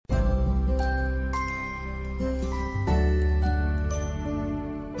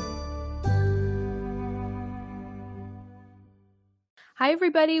Hi,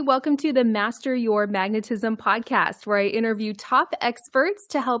 everybody. Welcome to the Master Your Magnetism podcast, where I interview top experts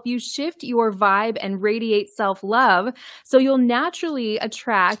to help you shift your vibe and radiate self-love so you'll naturally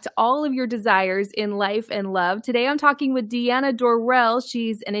attract all of your desires in life and love. Today, I'm talking with Deanna Dorrell.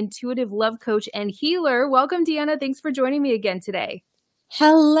 She's an intuitive love coach and healer. Welcome, Deanna. Thanks for joining me again today.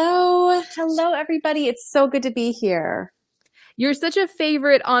 Hello, everybody. It's so good to be here. You're such a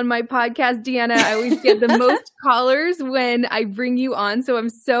favorite on my podcast, Deanna. I always get the most callers when I bring you on. So I'm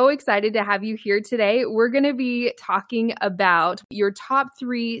so excited to have you here today. We're going to be talking about your top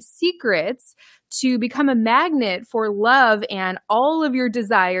 3 secrets to become a magnet for love and all of your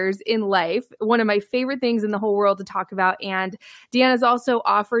desires in life. One of my favorite things in the whole world to talk about. And Deanna's also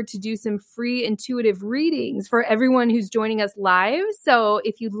offered to do some free intuitive readings for everyone who's joining us live. So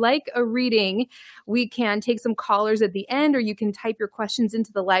if you'd like a reading, we can take some callers at the end, or you can type your questions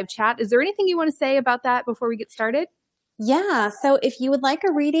into the live chat. Is there anything you want to say about that before we get started? Yeah. So if you would like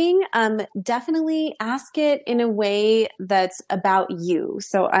a reading, definitely ask it in a way that's about you.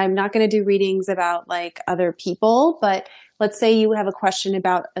 So I'm not going to do readings about like other people, but let's say you have a question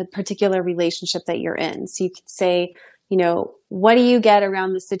about a particular relationship that you're in. So you could say, what do you get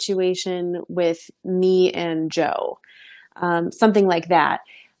around the situation with me and Joe? Something like that.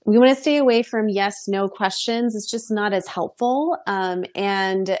 We want to stay away from yes, no questions. It's just not as helpful.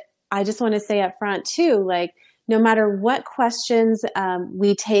 And I just want to say up front too, like, no matter what questions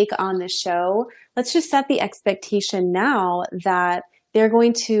we take on the show, let's just set the expectation now that they're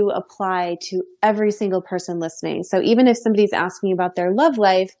going to apply to every single person listening. So even if somebody's asking about their love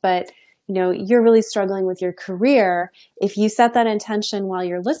life, but you're really struggling with your career, if you set that intention while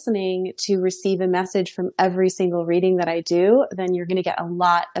you're listening to receive a message from every single reading that I do, then you're going to get a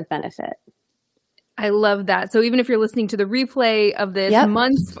lot of benefit. I love that. So even if you're listening to the replay of this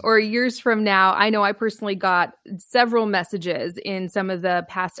months or years from now, I know I personally got several messages in some of the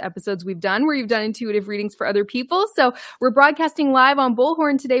past episodes we've done where you've done intuitive readings for other people. So we're broadcasting live on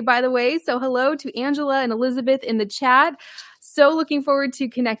Bullhorn today, by the way. So hello to Angela and Elizabeth in the chat. So looking forward to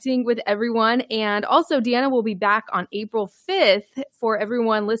connecting with everyone. And also, Deanna will be back on April 5th for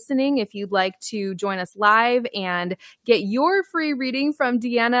everyone listening. If you'd like to join us live and get your free reading from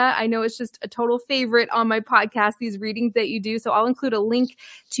Deanna, I know it's just a total favorite on my podcast, these readings that you do. So I'll include a link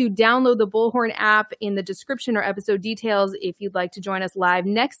to download the Bullhorn app in the description or episode details if you'd like to join us live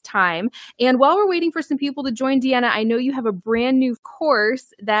next time. And while we're waiting for some people to join, Deanna, I know you have a brand new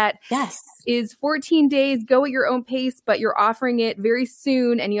course that is 14 days, go at your own pace, but you're offering it very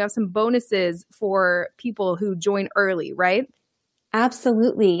soon, and you have some bonuses for people who join early, right?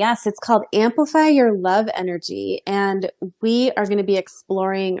 Absolutely. Yes. It's called Amplify Your Love Energy. And we are going to be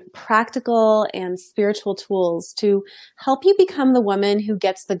exploring practical and spiritual tools to help you become the woman who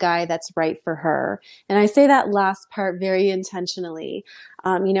gets the guy that's right for her. And I say that last part very intentionally.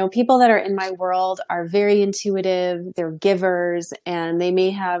 People that are in my world are very intuitive, they're givers, and they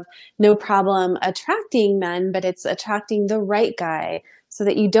may have no problem attracting men, but it's attracting the right guy so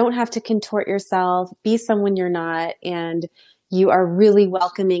that you don't have to contort yourself, be someone you're not, and you are really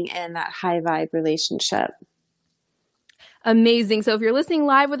welcoming in that high vibe relationship. Amazing. So if you're listening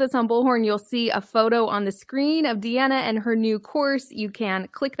live with us on Bullhorn, you'll see a photo on the screen of Deanna and her new course. You can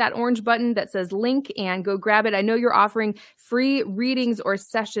click that orange button that says link and go grab it. I know you're offering free readings or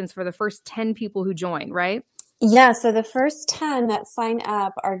sessions for the first 10 people who join, right? Yeah. So the first 10 that sign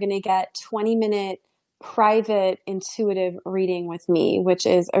up are going to get 20-minute private intuitive reading with me, which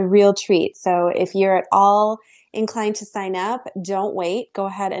is a real treat. So if you're at all inclined to sign up, don't wait. Go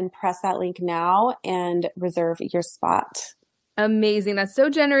ahead and press that link now and reserve your spot. Amazing. That's so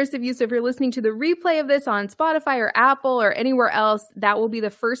generous of you. So if you're listening to the replay of this on Spotify or Apple or anywhere else, that will be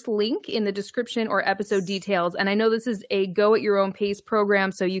the first link in the description or episode details. And I know this is a go at your own pace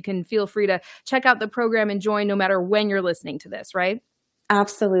program, so you can feel free to check out the program and join no matter when you're listening to this, right?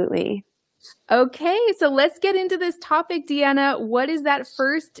 Absolutely. Okay, so let's get into this topic, Deanna. What is that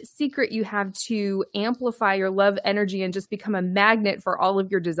first secret you have to amplify your love energy and just become a magnet for all of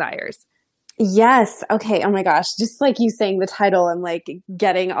your desires? Yes. Okay. Oh my gosh. Just like you saying the title, I'm like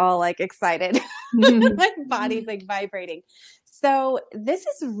getting all like excited. My body's like vibrating. So this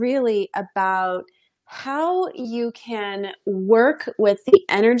is really about how you can work with the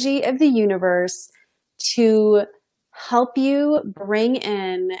energy of the universe to help you bring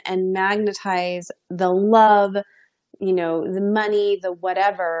in and magnetize the love, the money, the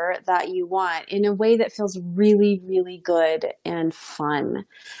whatever that you want in a way that feels really, really good and fun.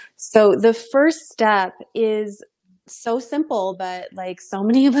 So the first step is so simple, but like so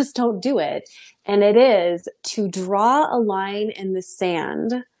many of us don't do it. And it is to draw a line in the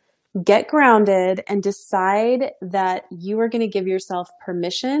sand get grounded and decide that you are going to give yourself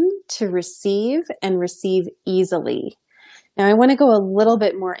permission to receive and receive easily. Now, I want to go a little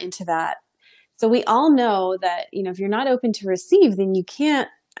bit more into that. So we all know that, if you're not open to receive, then you can't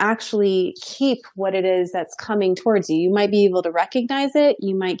actually keep what it is that's coming towards you. You might be able to recognize it.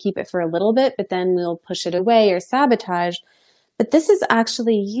 You might keep it for a little bit, but then we'll push it away or sabotage. But this is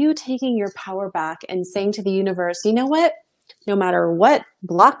actually you taking your power back and saying to the universe, you know what? No matter what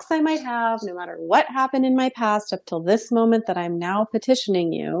blocks I might have, no matter what happened in my past up till this moment that I'm now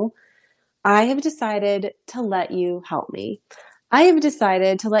petitioning you, I have decided to let you help me. I have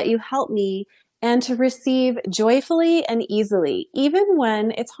decided to let you help me and to receive joyfully and easily, even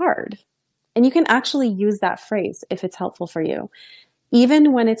when it's hard. And you can actually use that phrase if it's helpful for you.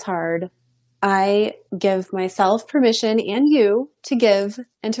 Even when it's hard, I give myself permission and you to give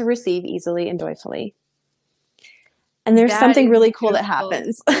and to receive easily and joyfully. And there's something really cool that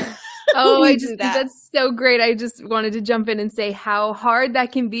happens. Oh, I just think that's so great. I just wanted to jump in and say how hard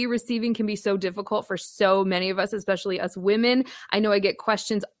that can be. Receiving can be so difficult for so many of us, especially us women. I know I get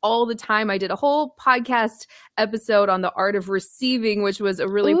questions all the time. I did a whole podcast episode on the art of receiving, which was a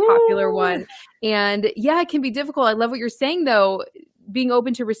really popular one. And yeah, it can be difficult. I love what you're saying though. Being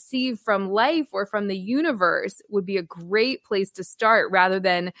open to receive from life or from the universe would be a great place to start rather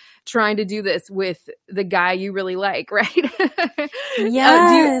than trying to do this with the guy you really like, right?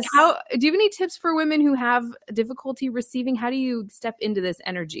 Yes. Do you have any tips for women who have difficulty receiving? How do you step into this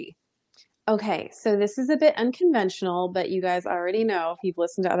energy? Okay, so this is a bit unconventional, but you guys already know if you've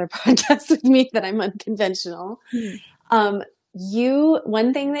listened to other podcasts with me that I'm unconventional.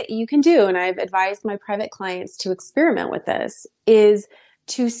 One thing that you can do, and I've advised my private clients to experiment with this, is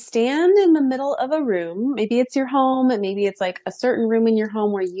to stand in the middle of a room. Maybe it's your home, maybe it's like a certain room in your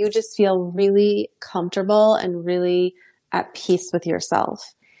home where you just feel really comfortable and really at peace with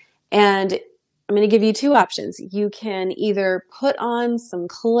yourself. And I'm going to give you two options. You can either put on some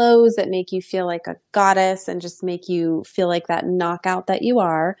clothes that make you feel like a goddess and just make you feel like that knockout that you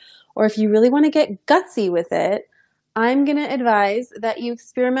are, or if you really want to get gutsy with it, I'm going to advise that you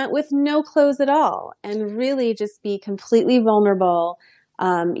experiment with no clothes at all and really just be completely vulnerable,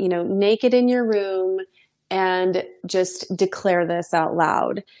 naked in your room and just declare this out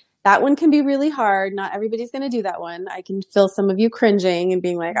loud. That one can be really hard. Not everybody's going to do that one. I can feel some of you cringing and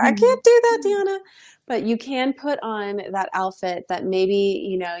being like, I can't do that, Deanna. But you can put on that outfit that maybe,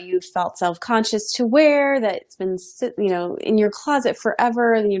 you felt self-conscious to wear, that's been, in your closet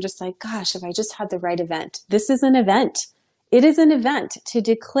forever. And you're just like, gosh, if I just had the right event. This is an event. It is an event to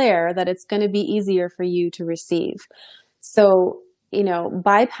declare that it's going to be easier for you to receive. So,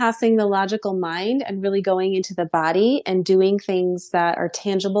 bypassing the logical mind and really going into the body and doing things that are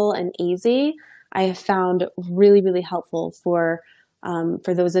tangible and easy, I have found really, really helpful for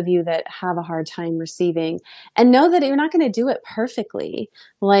those of you that have a hard time receiving. And know that you're not going to do it perfectly.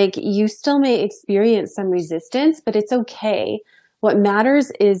 Like, you still may experience some resistance, but it's okay. What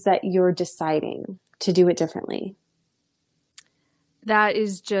matters is that you're deciding to do it differently. That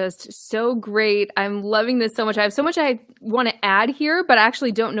is just so great. I'm loving this so much. I have so much I want to add here, but I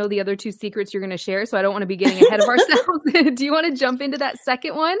actually don't know the other two secrets you're going to share, so I don't want to be getting ahead of ourselves. Do you want to jump into that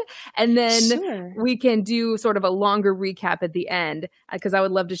second one? And then we can do sort of a longer recap at the end, because I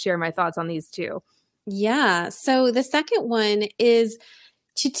would love to share my thoughts on these two. Yeah. So the second one is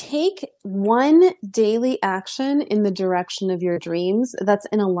to take one daily action in the direction of your dreams that's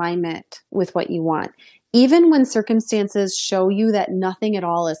in alignment with what you want. Even when circumstances show you that nothing at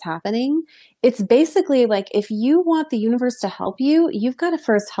all is happening, it's basically like, if you want the universe to help you, you've got to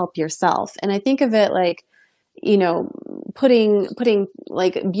first help yourself. And I think of it like, putting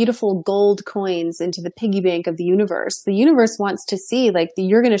like beautiful gold coins into the piggy bank of the universe. The universe wants to see like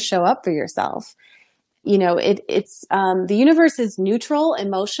you're going to show up for yourself. The universe is neutral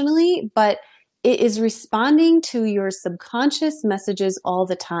emotionally, but it is responding to your subconscious messages all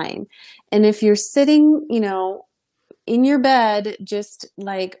the time. And if you're sitting, in your bed, just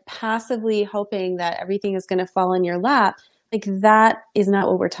like passively hoping that everything is going to fall in your lap, like that is not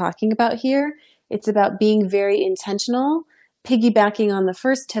what we're talking about here. It's about being very intentional, piggybacking on the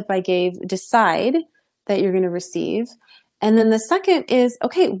first tip I gave, decide that you're going to receive. And then the second is,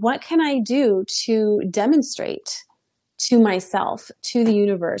 okay, what can I do to demonstrate to myself, to the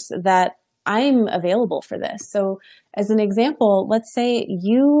universe, that I'm available for this? So as an example, let's say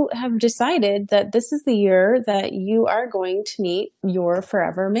you have decided that this is the year that you are going to meet your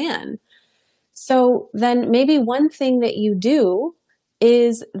forever man. So then maybe one thing that you do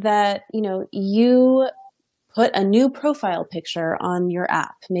is that, you put a new profile picture on your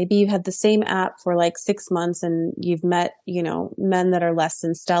app. Maybe you've had the same app for like 6 months and you've met, men that are less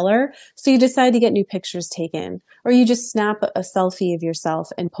than stellar. So you decide to get new pictures taken, or you just snap a selfie of yourself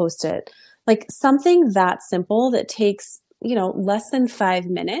and post it. Like something that simple that takes, less than 5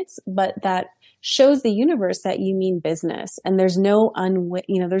 minutes, but that shows the universe that you mean business. And there's no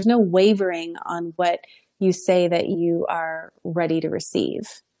there's no wavering on what you say that you are ready to receive.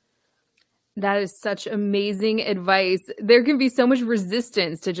 That is such amazing advice. There can be so much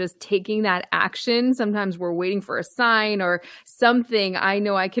resistance to just taking that action. Sometimes we're waiting for a sign or something. I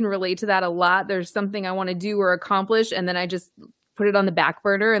know I can relate to that a lot. There's something I want to do or accomplish, and then I just put it on the back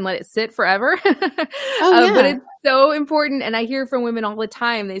burner and let it sit forever. But it's so important. And I hear from women all the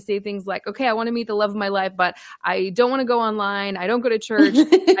time. They say things like, okay, I want to meet the love of my life, but I don't want to go online. I don't go to church.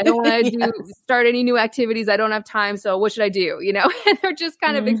 I don't want to start any new activities. I don't have time. So what should I do? And they're just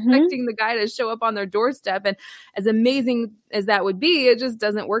kind of expecting the guy to show up on their doorstep. And as amazing as that would be, it just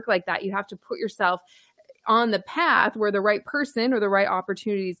doesn't work like that. You have to put yourself on the path where the right person or the right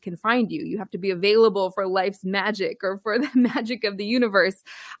opportunities can find you. You have to be available for life's magic or for the magic of the universe.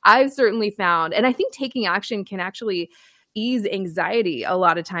 I've certainly found, and I think taking action can actually ease anxiety a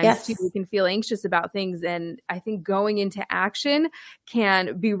lot of times too. We can feel anxious about things. And I think going into action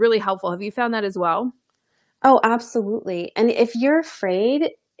can be really helpful. Have you found that as well? Oh, absolutely. And if you're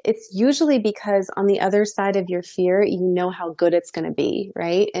afraid, it's usually because on the other side of your fear, you know how good it's going to be,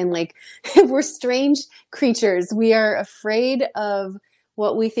 right? And like, we're strange creatures. We are afraid of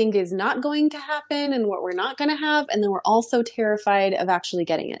what we think is not going to happen and what we're not going to have. And then we're also terrified of actually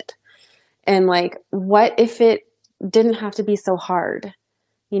getting it. And like, what if it didn't have to be so hard?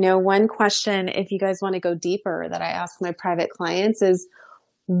 One question, if you guys want to go deeper, that I ask my private clients is,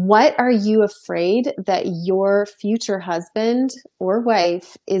 what are you afraid that your future husband or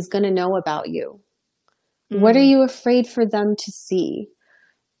wife is going to know about you? What are you afraid for them to see?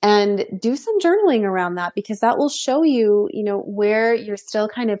 And do some journaling around that, because that will show you, where you're still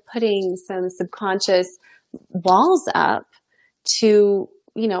kind of putting some subconscious walls up to,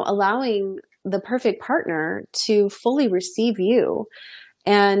 allowing the perfect partner to fully receive you.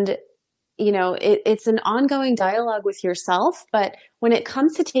 And it's an ongoing dialogue with yourself, but when it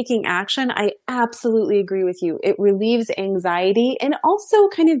comes to taking action, I absolutely agree with you. It relieves anxiety and also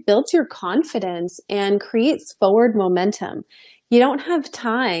kind of builds your confidence and creates forward momentum. You don't have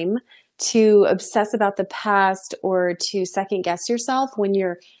time to obsess about the past or to second guess yourself when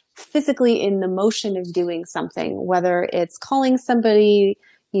you're physically in the motion of doing something, whether it's calling somebody,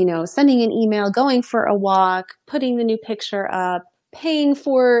 sending an email, going for a walk, putting the new picture up, paying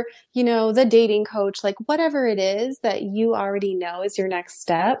for, the dating coach, like whatever it is that you already know is your next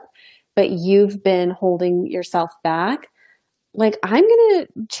step, but you've been holding yourself back. Like, I'm going to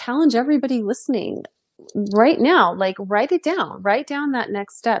challenge everybody listening right now, like write down that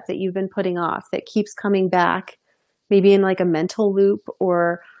next step that you've been putting off that keeps coming back, maybe in like a mental loop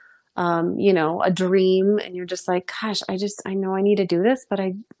or, a dream. And you're just like, gosh, I know I need to do this, but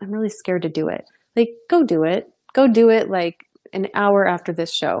I'm really scared to do it. Like, go do it like an hour after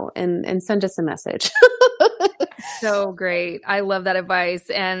this show and send us a message. So great. I love that advice.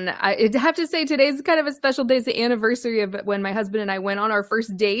 And I have to say, today's kind of a special day. It's the anniversary of when my husband and I went on our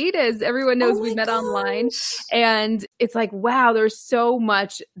first date. As everyone knows, we met online. And it's like, wow, there's so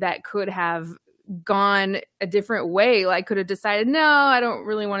much that could have gone a different way. Like, could have decided, no, I don't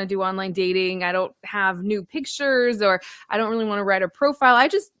really want to do online dating. I don't have new pictures, or I don't really want to write a profile.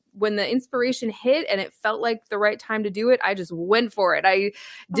 When the inspiration hit and it felt like the right time to do it, I just went for it. I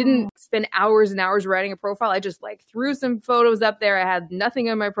didn't spend hours and hours writing a profile. I just like threw some photos up there. I had nothing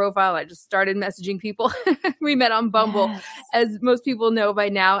on my profile. I just started messaging people. We met on Bumble, as most people know by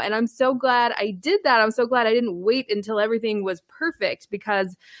now. And I'm so glad I did that. I'm so glad I didn't wait until everything was perfect,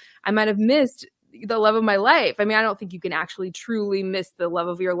 because I might have missed the love of my life. I mean, I don't think you can actually truly miss the love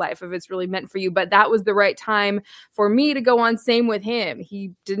of your life if it's really meant for you, but that was the right time for me to go on. Same with him.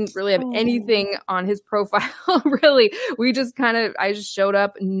 He didn't really have anything on his profile, really. I just showed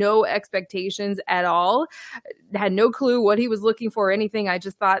up, no expectations at all, had no clue what he was looking for or anything. I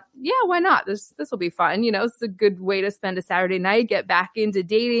just thought, yeah, why not? This will be fun. It's a good way to spend a Saturday night, get back into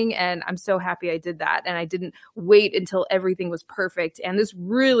dating. And I'm so happy I did that. And I didn't wait until everything was perfect. And this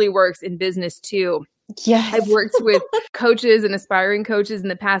really works in business too. Yes. I've worked with coaches and aspiring coaches in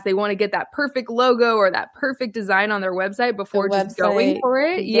the past. They want to get that perfect logo or that perfect design on their website before just going for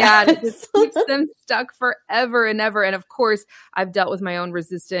it. Yes. Yeah, it just keeps them stuck forever and ever. And of course, I've dealt with my own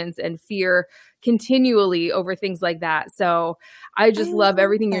resistance and fear continually over things like that. So I just love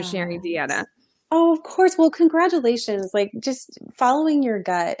everything you're sharing, Deanna. Oh, of course. Well, congratulations. Like just following your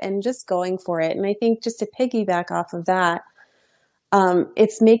gut and just going for it. And I think just to piggyback off of that,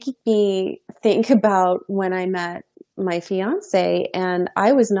 it's making me think about when I met my fiance and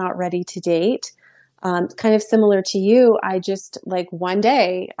I was not ready to date. Kind of similar to you. I just like one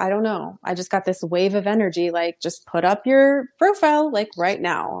day, I don't know. I just got this wave of energy, like just put up your profile, like right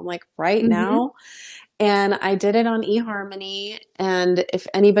now. I'm like, right now. And I did it on eHarmony. And if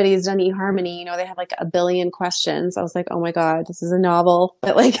anybody's done eHarmony, you know, they have like a billion questions. I was like, oh my God, this is a novel.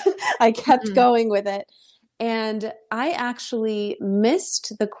 But like, I kept going with it. And I actually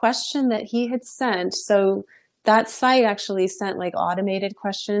missed the question that he had sent. So that site actually sent like automated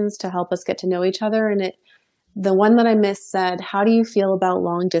questions to help us get to know each other. And the one that I missed said, how do you feel about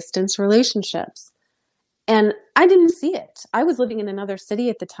long distance relationships? And I didn't see it. I was living in another city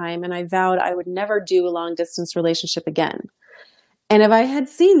at the time, and I vowed I would never do a long distance relationship again. And if I had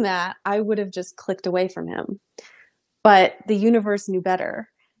seen that, I would have just clicked away from him. But the universe knew better.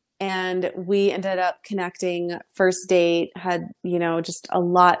 And we ended up connecting, first date, had, you know, just a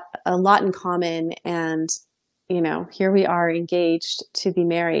lot in common. And, you know, here we are engaged to be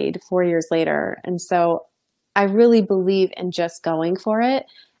married 4 years later. And so I really believe in just going for it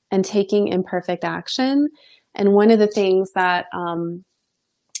and taking imperfect action. And one of the things that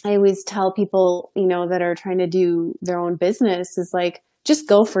I always tell people, you know, that are trying to do their own business is like, just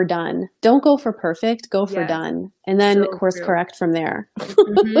go for done. Don't go for perfect, go for done. And then course correct from there.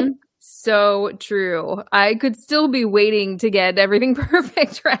 So true. I could still be waiting to get everything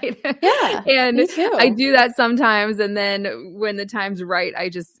perfect, right? Yeah. And me too. I do that sometimes. And then when the time's right, I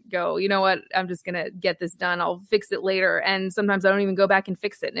just go, you know what? I'm just going to get this done. I'll fix it later. And sometimes I don't even go back and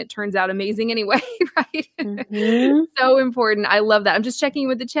fix it. And it turns out amazing anyway, right? So important. I love that. I'm just checking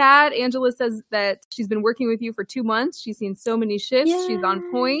with the chat. Angela says that she's been working with you for 2 months. She's seen so many shifts. Yay. She's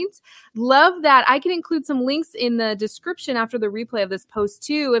on point. Love that. I can include some links in the description after the replay of this post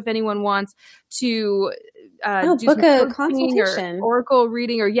too, if anyone wants to do book a consultation or oracle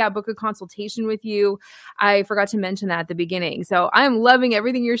reading or book a consultation with you. I forgot to mention that at the beginning. So I'm loving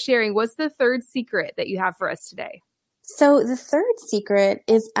everything you're sharing. What's the third secret that you have for us today? So the third secret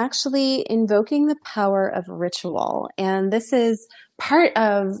is actually invoking the power of ritual. And this is part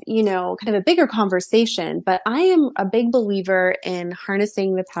of, you know, kind of a bigger conversation, but I am a big believer in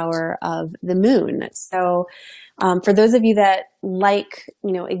harnessing the power of the moon. So for those of you that like,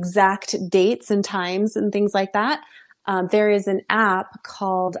 you know, exact dates and times and things like that, there is an app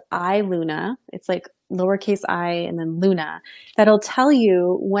called iLuna. It's like lowercase I and then Luna, that'll tell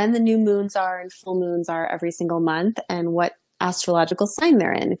you when the new moons are and full moons are every single month and what astrological sign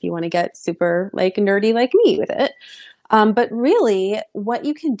they're in, if you want to get super like nerdy like me with it. But really what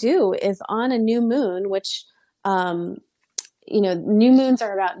you can do is on a new moon, which, you know, new moons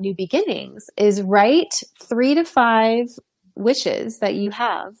are about new beginnings, is write 3 to 5 wishes that you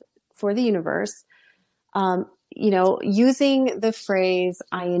have for the universe. You know, using the phrase,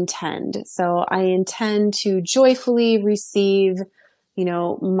 I intend. So I intend to joyfully receive, you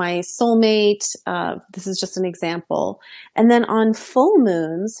know, my soulmate. This is just an example. And then on full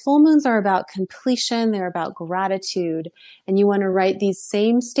moons are about completion. They're about gratitude. And you want to write these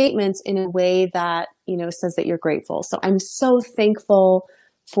same statements in a way that, you know, says that you're grateful. So I'm so thankful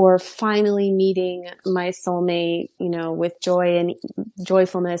for finally meeting my soulmate, you know, with joy and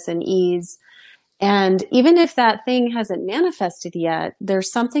joyfulness and ease. And even if that thing hasn't manifested yet,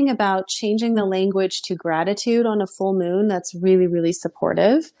 there's something about changing the language to gratitude on a full moon that's really, really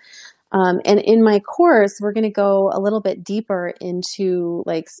supportive. And in my course, we're going to go a little bit deeper into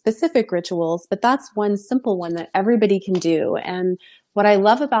like specific rituals, but that's one simple one that everybody can do. And what I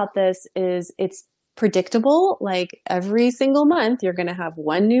love about this is it's predictable. Like every single month, you're going to have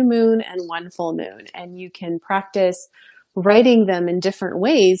one new moon and one full moon, and you can practice writing them in different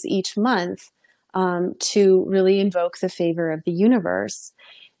ways each month. To really invoke the favor of the universe.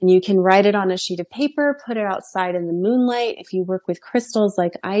 And you can write it on a sheet of paper, put it outside in the moonlight. If you work with crystals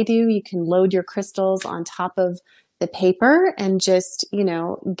like I do, you can load your crystals on top of the paper and just, you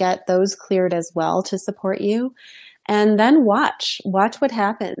know, get those cleared as well to support you. And then watch what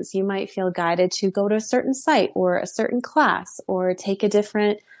happens. You might feel guided to go to a certain site or a certain class or take a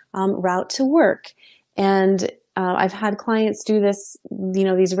different route to work. And I've had clients do this, you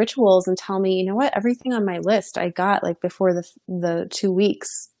know, these rituals and tell me, you know what, everything on my list I got like before the 2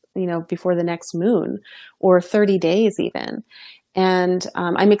 weeks, you know, before the next moon or 30 days even. And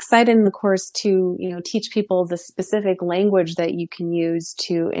I'm excited in the course to, you know, teach people the specific language that you can use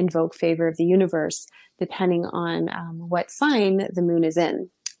to invoke favor of the universe, depending on what sign the moon is in.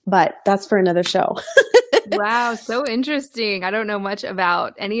 But that's for another show. Wow, so interesting. I don't know much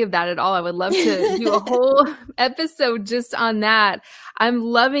about any of that at all. I would love to do a whole episode just on that. I'm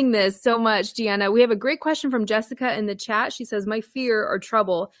loving this so much, Deanna. We have a great question from Jessica in the chat. She says, my fear or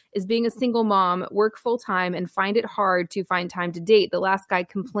trouble is being a single mom, work full time, and find it hard to find time to date. The last guy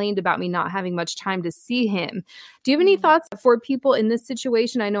complained about me not having much time to see him. Do you have any thoughts for people in this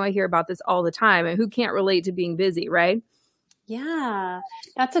situation? I know I hear about this all the time, and who can't relate to being busy, right? Yeah,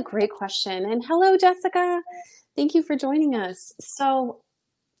 that's a great question. And hello, Jessica. Thank you for joining us. So,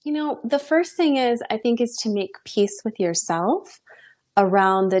 the first thing I think, is to make peace with yourself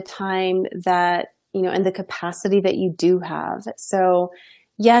around the time that, and the capacity that you do have. So,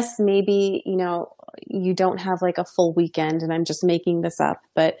 yes, maybe, you don't have like a full weekend, and I'm just making this up,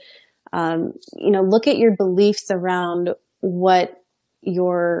 but, look at your beliefs around what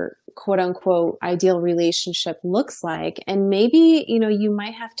your quote unquote ideal relationship looks like. And maybe, you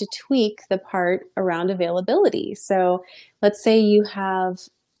might have to tweak the part around availability. So let's say you have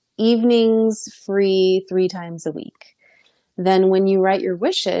evenings free 3 times a week. Then when you write your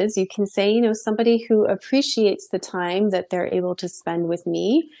wishes, you can say, somebody who appreciates the time that they're able to spend with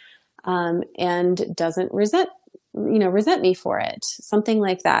me, and doesn't resent me for it. Something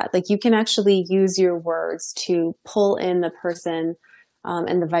like that. Like, you can actually use your words to pull in the person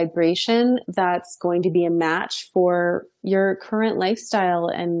and the vibration that's going to be a match for your current lifestyle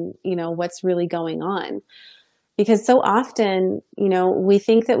and, what's really going on. Because so often, we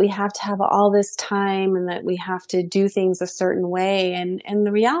think that we have to have all this time and that we have to do things a certain way. And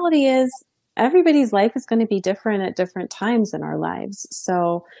the reality is everybody's life is going to be different at different times in our lives.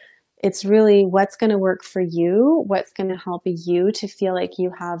 So it's really what's going to work for you, what's going to help you to feel like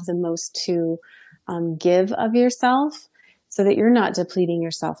you have the most to give of yourself, so that you're not depleting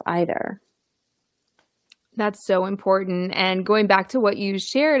yourself either. That's so important. And going back to what you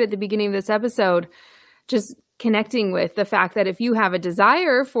shared at the beginning of this episode, just connecting with the fact that if you have a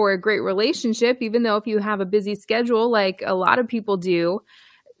desire for a great relationship, even though if you have a busy schedule, like a lot of people do,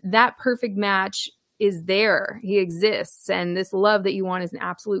 that perfect match is there. He exists. And this love that you want is an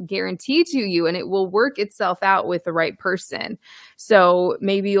absolute guarantee to you, and it will work itself out with the right person. So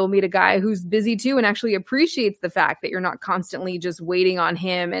maybe you'll meet a guy who's busy too and actually appreciates the fact that you're not constantly just waiting on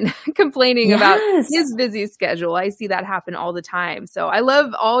him and complaining about his busy schedule. I see that happen all the time. So I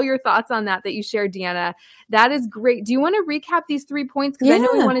love all your thoughts on that you shared, Deanna. That is great. Do you want to recap these 3 points? Because I know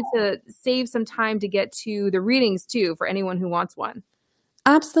we wanted to save some time to get to the readings too for anyone who wants one.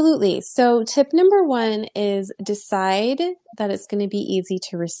 Absolutely. So tip number 1 is decide that it's going to be easy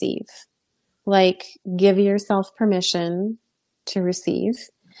to receive. Like, give yourself permission to receive.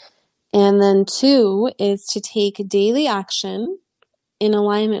 And then 2 is to take daily action in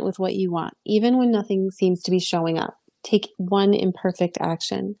alignment with what you want, even when nothing seems to be showing up. Take one imperfect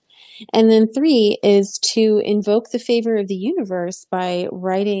action. And then 3 is to invoke the favor of the universe by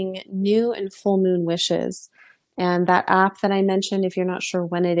writing new and full moon wishes. And that app that I mentioned, if you're not sure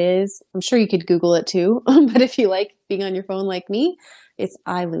when it is, I'm sure you could Google it too. But if you like being on your phone like me, it's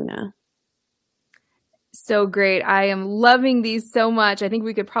iLuna. So great. I am loving these so much. I think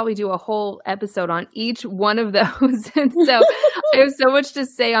we could probably do a whole episode on each one of those. And so I have so much to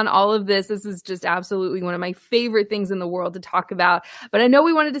say on all of this. This is just absolutely one of my favorite things in the world to talk about. But I know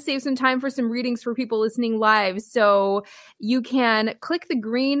we wanted to save some time for some readings for people listening live. So you can click the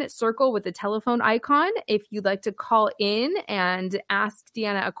green circle with the telephone icon if you'd like to call in and ask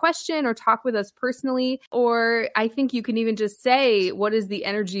Deanna a question or talk with us personally. Or I think you can even just say, what is the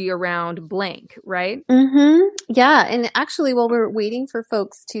energy around blank, right? Mm-hmm. Yeah. And actually, while we're waiting for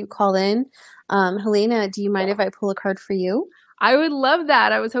folks to call in, Helena, do you mind if I pull a card for you? I would love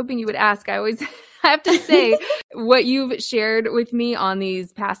that. I was hoping you would ask. I always have to say what you've shared with me on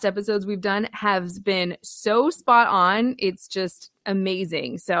these past episodes we've done has been so spot on. It's just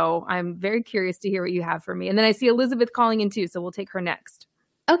amazing. So I'm very curious to hear what you have for me. And then I see Elizabeth calling in too, so we'll take her next.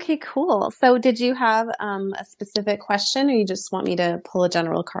 Okay, cool. So did you have a specific question, or you just want me to pull a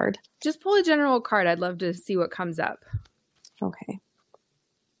general card? Just pull a general card. I'd love to see what comes up. Okay.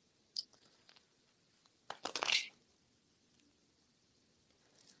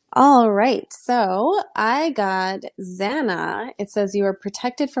 All right. So I got Xana. It says, you are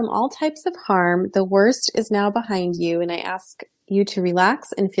protected from all types of harm. The worst is now behind you. And I ask you to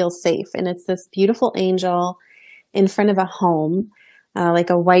relax and feel safe. And it's this beautiful angel in front of a home. Like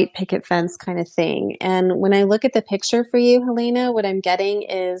a white picket fence kind of thing. And when I look at the picture for you, Helena, what I'm getting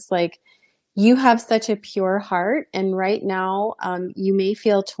is like, you have such a pure heart. And right now, you may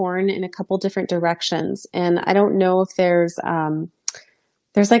feel torn in a couple different directions. And I don't know if there's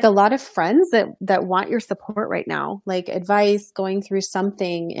like a lot of friends that want your support right now, like advice, going through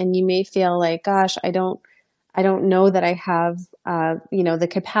something. And you may feel like, gosh, I don't I don't know that I have, the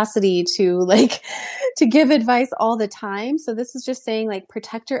capacity to like, to give advice all the time. So this is just saying like,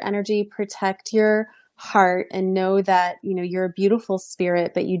 protect your energy, protect your heart, and know that, you're a beautiful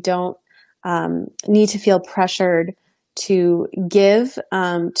spirit, but you don't, need to feel pressured to give,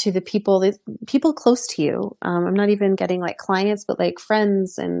 to the people close to you. I'm not even getting like clients, but like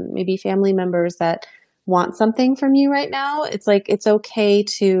friends and maybe family members that want something from you right now. It's like, it's okay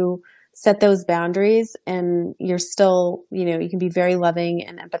to set those boundaries, and you're still, you can be very loving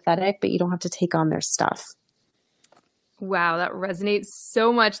and empathetic, but you don't have to take on their stuff. Wow, that resonates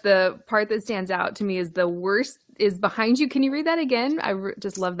so much. The part that stands out to me is the worst is behind you. Can you read that again?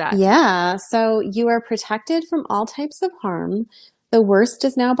 Just love that. Yeah. So you are protected from all types of harm. The worst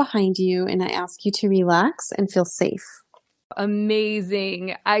is now behind you, and I ask you to relax and feel safe.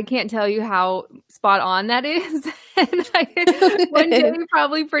 Amazing. I can't tell you how spot on that is. One day,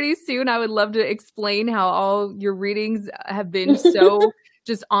 probably pretty soon, I would love to explain how all your readings have been so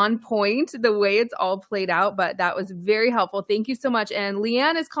just on point, the way it's all played out. But that was very helpful. Thank you so much. And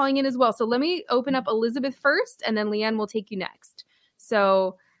Leanne is calling in as well. So let me open up Elizabeth first, and then Leanne will take you next.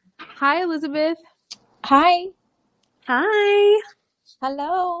 So hi, Elizabeth. Hi. Hi.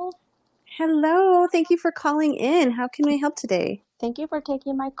 Hello. Hello. Thank you for calling in. How can we help today? Thank you for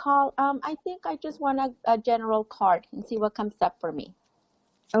taking my call. I think I just want a general card and see what comes up for me.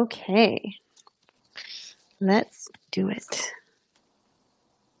 Okay. Let's do it.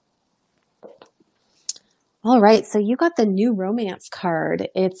 All right. So you got the new romance card.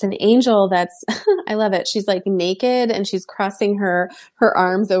 It's an angel that's, I love it. She's like naked and she's crossing her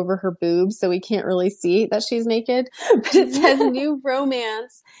arms over her boobs. So we can't really see that she's naked, but it says new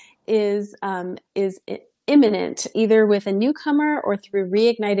romance is imminent, either with a newcomer or through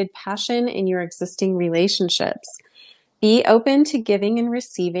reignited passion in your existing relationships. Be open to giving and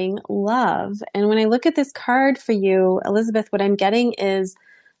receiving love. And when I look at this card for you, Elizabeth, what I'm getting is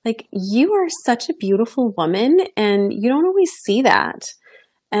like, you are such a beautiful woman, and you don't always see that.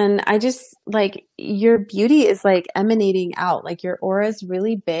 And I just like, your beauty is like emanating out, like your aura is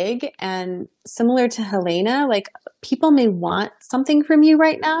really big, and similar to Helena, like people may want something from you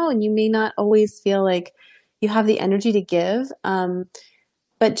right now, and you may not always feel like you have the energy to give.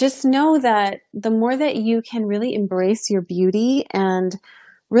 But just know that the more that you can really embrace your beauty and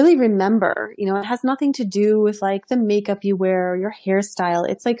really remember, it has nothing to do with like the makeup you wear or your hairstyle.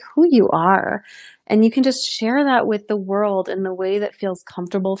 It's like who you are. And you can just share that with the world in the way that feels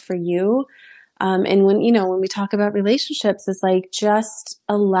comfortable for you. And when we talk about relationships, it's like just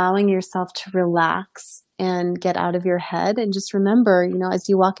allowing yourself to relax and get out of your head, and just remember, as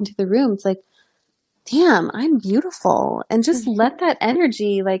you walk into the room, it's like, damn, I'm beautiful. And just let that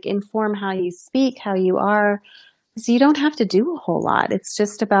energy like inform how you speak, how you are. So you don't have to do a whole lot. It's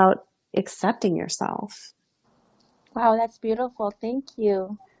just about accepting yourself. Wow, that's beautiful. Thank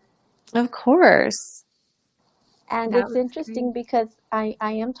you. Of course. And it's interesting because I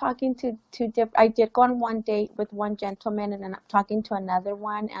am talking to different. I did go on one date with one gentleman, and then I'm talking to another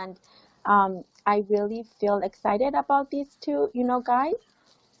one, and I really feel excited about these two, guys.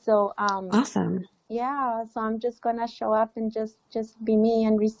 So awesome. Yeah, so I'm just gonna show up and just be me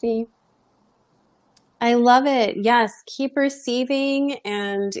and receive. I love it. Yes, keep receiving.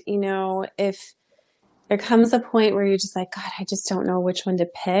 And, if there comes a point where you're just like, God, I just don't know which one to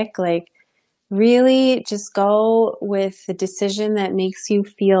pick, like really just go with the decision that makes you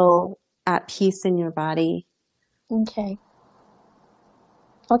feel at peace in your body. Okay.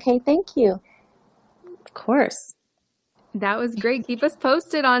 Okay, thank you. Of course. That was great. Keep us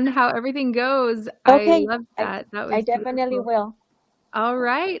posted on how everything goes. Okay. I love that. I definitely will. All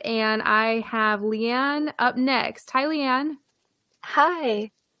right. And I have Leanne up next. Hi, Leanne.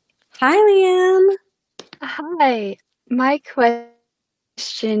 Hi. Hi, Leanne. Hi. My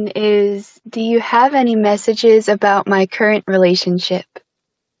question is, do you have any messages about my current relationship?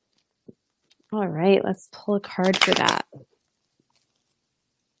 All right. Let's pull a card for that.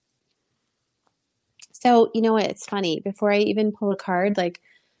 So, you know what? It's funny. Before I even pull a card, like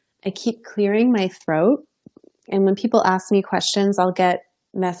I keep clearing my throat. And when people ask me questions, I'll get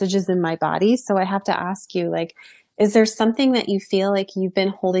messages in my body. So I have to ask you, like, is there something that you feel like you've been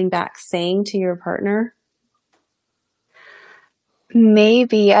holding back saying to your partner?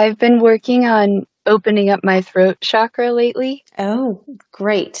 Maybe. I've been working on opening up my throat chakra lately. Oh,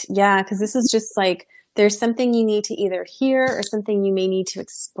 great. Yeah, because this is just like, there's something you need to either hear or something you may need to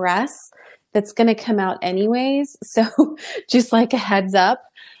express that's going to come out anyways. So just like a heads up,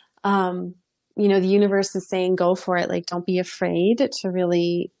 the universe is saying, go for it. Like, don't be afraid to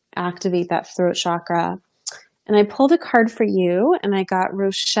really activate that throat chakra. And I pulled a card for you and I got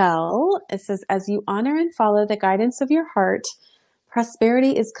Rochelle. It says, as you honor and follow the guidance of your heart,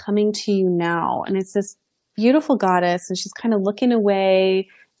 prosperity is coming to you now. And it's this beautiful goddess and she's kind of looking away.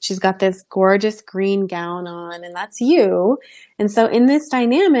 She's got this gorgeous green gown on and that's you. And so in this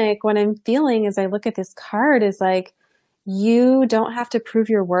dynamic, what I'm feeling as I look at this card is like, you don't have to prove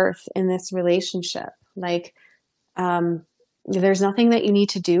your worth in this relationship. Like, there's nothing that you need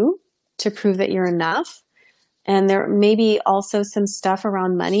to do to prove that you're enough. And there may be also some stuff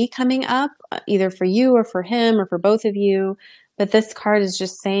around money coming up, either for you or for him or for both of you. But this card is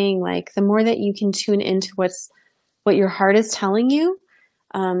just saying, like, the more that you can tune into what your heart is telling you,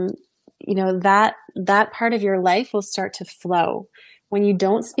 that part of your life will start to flow. When you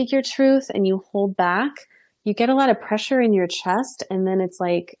don't speak your truth and you hold back, you get a lot of pressure in your chest, and then it's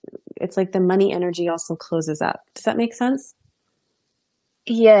like the money energy also closes up. Does that make sense?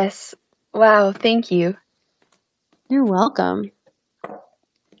 Yes. Wow. Thank you. You're welcome.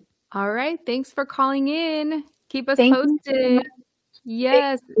 All right. Thanks for calling in. Keep us Thank posted. you.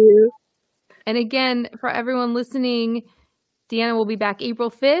 Yes. Thank you. And again, for everyone listening, Deanna will be back April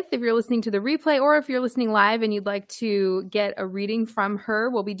 5th. If you're listening to the replay or if you're listening live and you'd like to get a reading from her,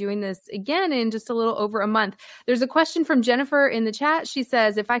 we'll be doing this again in just a little over a month. There's a question from Jennifer in the chat. She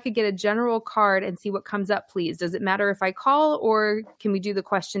says, if I could get a general card and see what comes up, please. Does it matter if I call or can we do the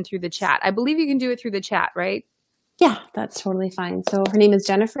question through the chat? I believe you can do it through the chat, right? Yeah, that's totally fine. So her name is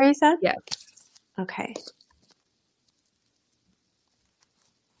Jennifer, you said? Yes. Okay.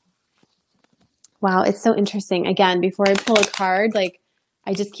 Wow, it's so interesting. Again, before I pull a card, like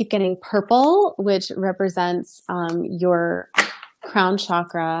I just keep getting purple, which represents your crown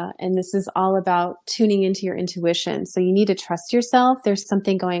chakra. And this is all about tuning into your intuition. So you need to trust yourself. There's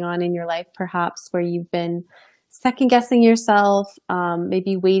something going on in your life, perhaps, where you've been second guessing yourself,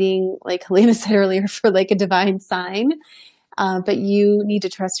 maybe waiting, like Helena said earlier, for like a divine sign. But you need to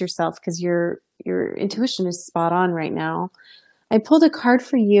trust yourself because your intuition is spot on right now. I pulled a card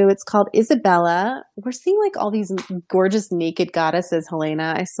for you. It's called Isabella. We're seeing like all these gorgeous naked goddesses,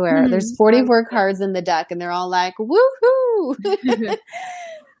 Helena. I swear. There's 44 cards in the deck and they're all like, woohoo!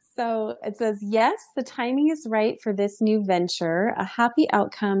 So it says, yes, the timing is right for this new venture. A happy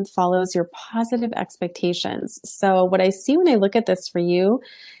outcome follows your positive expectations. So what I see when I look at this for you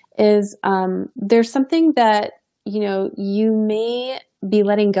is there's something that, you may be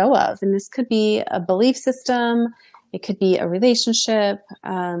letting go of. And this could be a belief system. It could be a relationship.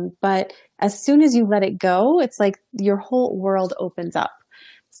 But as soon as you let it go, it's like your whole world opens up.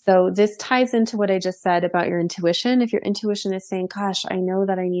 So this ties into what I just said about your intuition. If your intuition is saying, gosh, I know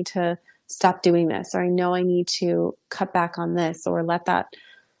that I need to stop doing this, or I know I need to cut back on this, or let that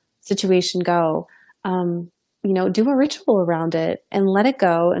situation go, do a ritual around it and let it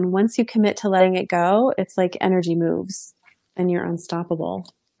go. And once you commit to letting it go, it's like energy moves and you're unstoppable.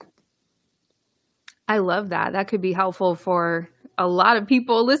 I love that. That could be helpful for a lot of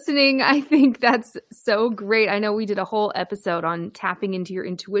people listening. I think that's so great. I know we did a whole episode on tapping into your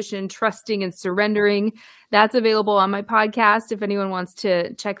intuition, trusting and surrendering. That's available on my podcast if anyone wants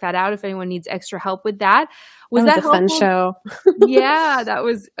to check that out, if anyone needs extra help with that. Was that a fun show? Yeah, that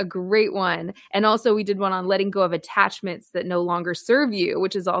was a great one. And also we did one on letting go of attachments that no longer serve you,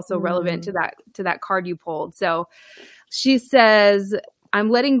 which is also relevant to that card you pulled. So she says, I'm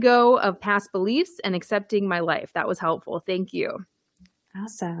letting go of past beliefs and accepting my life. That was helpful. Thank you.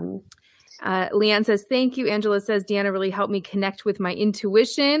 Awesome. Leanne says, thank you. Angela says, Deanna really helped me connect with my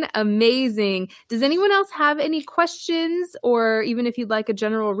intuition. Amazing. Does anyone else have any questions, or even if you'd like a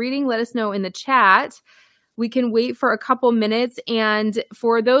general reading, let us know in the chat. We can wait for a couple minutes. And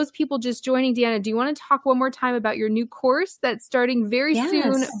for those people just joining, Deanna, do you want to talk one more time about your new course that's starting very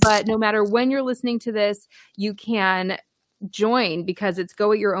soon? But no matter when you're listening to this, you can join because it's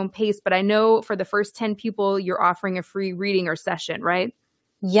go at your own pace. But I know for the first 10 people, you're offering a free reading or session, right?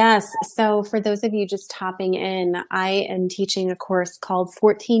 Yes. So for those of you just hopping in, I am teaching a course called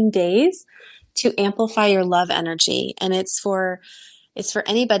 14 Days to Amplify Your Love Energy. And it's for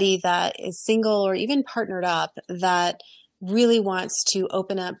anybody that is single or even partnered up that really wants to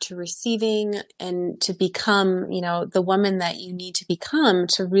open up to receiving and to become, the woman that you need to become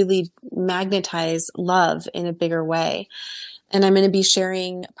to really magnetize love in a bigger way. And I'm going to be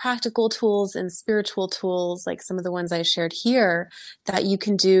sharing practical tools and spiritual tools, like some of the ones I shared here, that you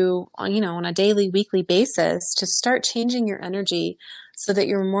can do on a daily, weekly basis to start changing your energy so that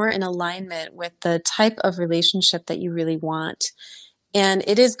you're more in alignment with the type of relationship that you really want. And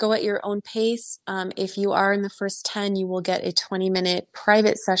it is go at your own pace. If you are in the first 10, you will get a 20-minute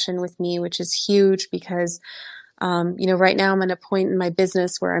private session with me, which is huge because Right now I'm at a point in my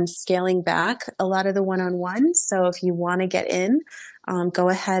business where I'm scaling back a lot of the one-on-ones. So if you want to get in, go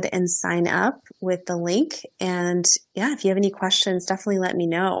ahead and sign up with the link. And yeah, if you have any questions, definitely let me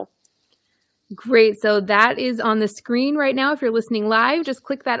know. Great. So that is on the screen right now. If you're listening live, just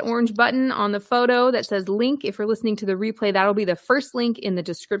click that orange button on the photo that says link. If you're listening to the replay, that'll be the first link in the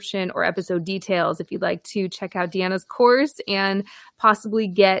description or episode details if you'd like to check out Deanna's course and possibly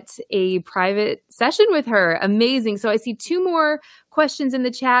get a private session with her. Amazing. So I see two more questions in the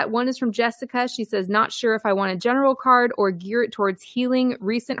chat. One is from Jessica. She says, not sure if I want a general card or gear it towards healing.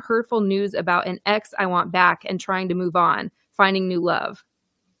 Recent hurtful news about an ex I want back and trying to move on, finding new love.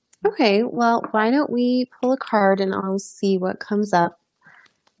 Okay, well, why don't we pull a card and I'll see what comes up,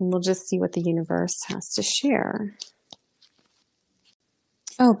 and we'll just see what the universe has to share.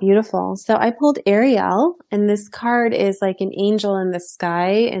 Oh, beautiful. So I pulled Ariel, and this card is like an angel in the sky,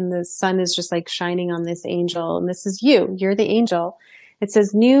 and the sun is just like shining on this angel, and this is you. You're the angel. It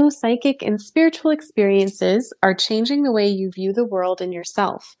says, new psychic and spiritual experiences are changing the way you view the world and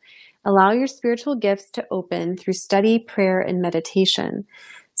yourself. Allow your spiritual gifts to open through study, prayer, and meditation.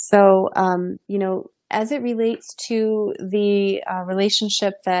 So, as it relates to the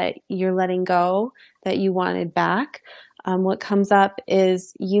relationship that you're letting go, that you wanted back, what comes up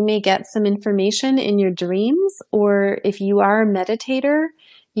is you may get some information in your dreams, or if you are a meditator,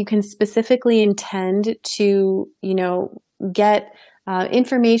 you can specifically intend to, get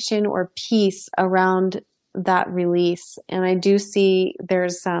information or peace around that release. And I do see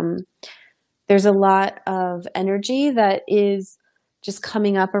there's a lot of energy that is just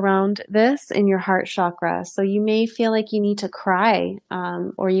coming up around this in your heart chakra. So you may feel like you need to cry,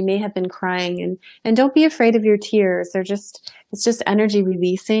 or you may have been crying, and don't be afraid of your tears. It's just energy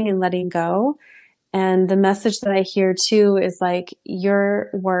releasing and letting go. And the message that I hear too is like,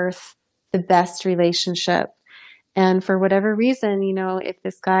 you're worth the best relationship. And for whatever reason, if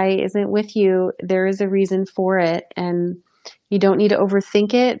this guy isn't with you, there is a reason for it. And you don't need to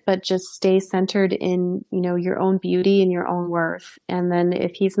overthink it, but just stay centered in, your own beauty and your own worth. And then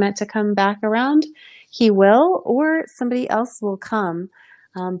if he's meant to come back around, he will, or somebody else will come.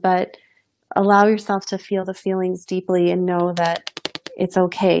 But allow yourself to feel the feelings deeply and know that it's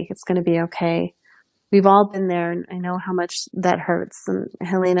okay. It's going to be okay. We've all been there, and I know how much that hurts. And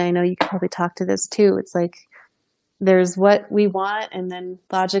Helena, I know you can probably talk to this too. It's like, there's what we want, and then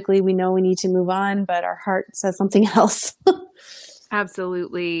logically we know we need to move on, but our heart says something else.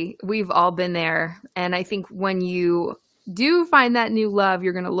 Absolutely. We've all been there. And I think when you do find that new love,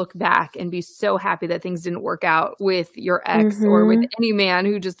 you're going to look back and be so happy that things didn't work out with your ex or with any man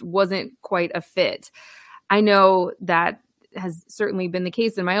who just wasn't quite a fit. I know that has certainly been the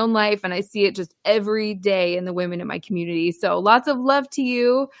case in my own life, and I see it just every day in the women in my community. So lots of love to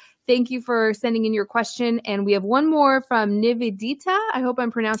you. Thank you for sending in your question. And we have one more from Nivedita. I hope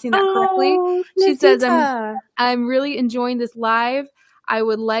I'm pronouncing that correctly. She says, I'm really enjoying this live. I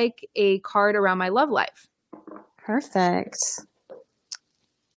would like a card around my love life. Perfect.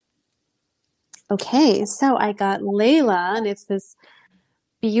 Okay, so I got Layla, and it's this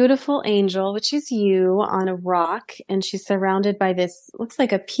beautiful angel, which is you, on a rock. And she's surrounded by this, looks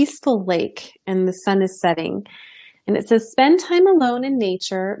like a peaceful lake, and the sun is setting. And it says, spend time alone in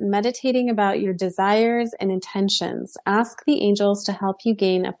nature, meditating about your desires and intentions. Ask the angels to help you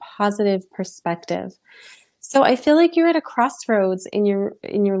gain a positive perspective. So I feel like you're at a crossroads in your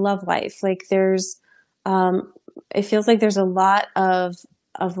love life. Like it feels like there's a lot of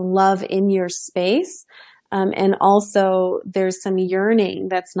love in your space. And also there's some yearning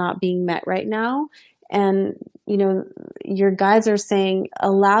that's not being met right now. And, your guides are saying,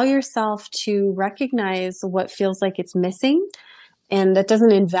 allow yourself to recognize what feels like it's missing. And that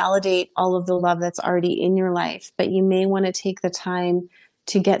doesn't invalidate all of the love that's already in your life, but you may want to take the time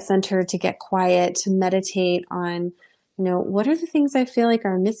to get centered, to get quiet, to meditate on, what are the things I feel like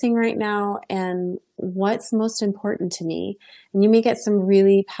are missing right now, and what's most important to me? And you may get some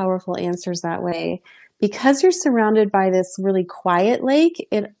really powerful answers that way. Because you're surrounded by this really quiet lake,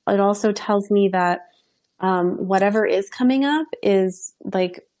 it also tells me that whatever is coming up is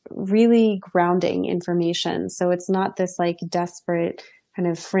like really grounding information. So it's not this like desperate kind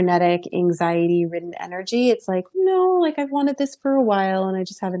of frenetic, anxiety ridden energy. It's like, no, like I've wanted this for a while and I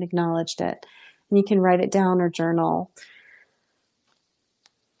just haven't acknowledged it. And you can write it down or journal.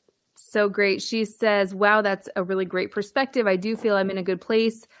 So great. She says, wow, that's a really great perspective. I do feel I'm in a good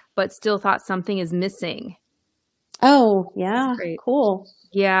place, but still thought something is missing. Oh, yeah. Cool.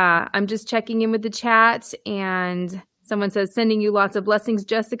 Yeah. I'm just checking in with the chat, and Someone says, sending you lots of blessings.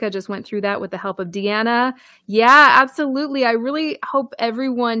 Jessica just went through that with the help of Deanna. Yeah, absolutely. I really hope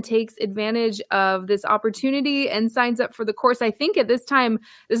everyone takes advantage of this opportunity and signs up for the course. I think at this time,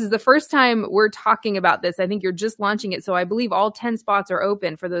 this is the first time we're talking about this. I think you're just launching it. So I believe all 10 spots are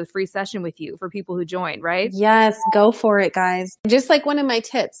open for the free session with you for people who join, right? Yes, go for it, guys. Just like one of my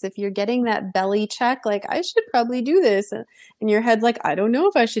tips, if you're getting that belly check, like I should probably do this, and your head's like, I don't know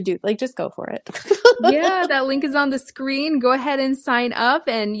if I should do, like, just go for it. Yeah, that link is on the screen. Go ahead and sign up,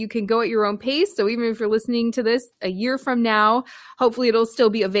 and you can go at your own pace. So even if you're listening to this a year from now, hopefully it'll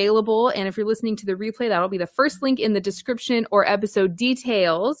still be available. And if you're listening to the replay, that'll be the first link in the description or episode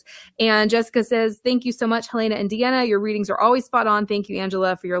details. And Jessica says, thank you so much, Helena and Deanna. Your readings are always spot on. Thank you,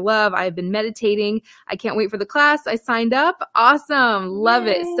 Angela, for your love. I've been meditating. I can't wait for the class. I signed up. Awesome. Love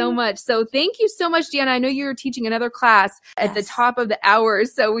it so much. So thank you so much, Deanna. I know you're teaching another class at the top of the hour,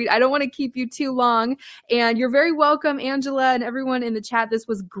 so I don't want to keep you too long. And you're very welcome, Angela, and everyone in the chat. This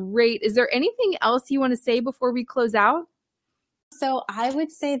was great. Is there anything else you want to say before we close out? So I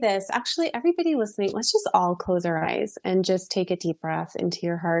would say this, actually, everybody listening, let's just all close our eyes and just take a deep breath into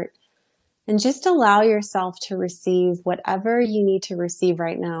your heart and just allow yourself to receive whatever you need to receive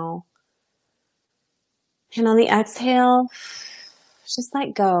right now. And on the exhale, just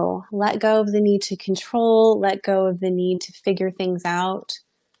let go. Let go of the need to control. Let go of the need to figure things out.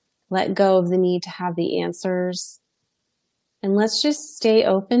 Let go of the need to have the answers. And let's just stay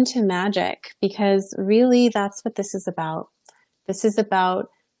open to magic, because really that's what this is about. This is about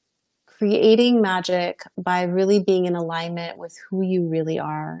creating magic by really being in alignment with who you really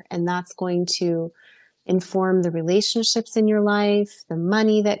are. And that's going to inform the relationships in your life, the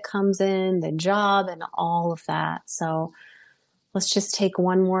money that comes in, the job, and all of that. So let's just take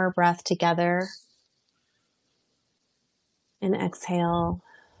one more breath together and exhale.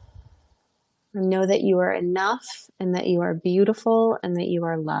 And know that you are enough, and that you are beautiful, and that you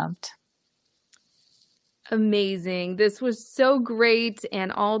are loved. Amazing. This was so great.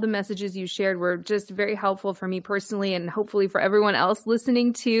 And all the messages you shared were just very helpful for me personally, and hopefully for everyone else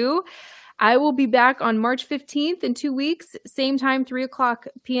listening too. I will be back on March 15th in 2 weeks, same time, 3:00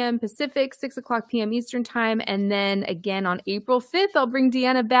 p.m. Pacific, 6:00 p.m. Eastern time. And then again on April 5th, I'll bring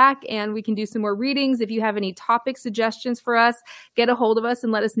Deanna back and we can do some more readings. If you have any topic suggestions for us, get a hold of us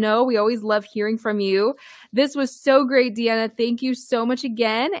and let us know. We always love hearing from you. This was so great, Deanna. Thank you so much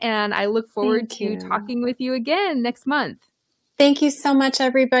again. And I look forward to talking with you again next month. Thank you so much,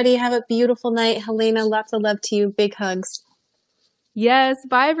 everybody. Have a beautiful night. Helena, lots of love to you. Big hugs. Yes.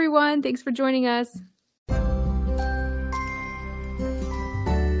 Bye, everyone. Thanks for joining us.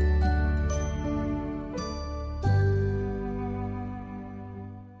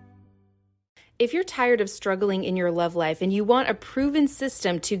 If you're tired of struggling in your love life and you want a proven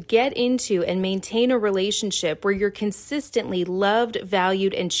system to get into and maintain a relationship where you're consistently loved,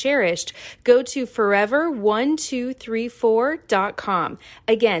 valued, and cherished, go to forever1234.com.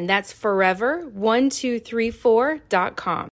 Again, that's forever1234.com.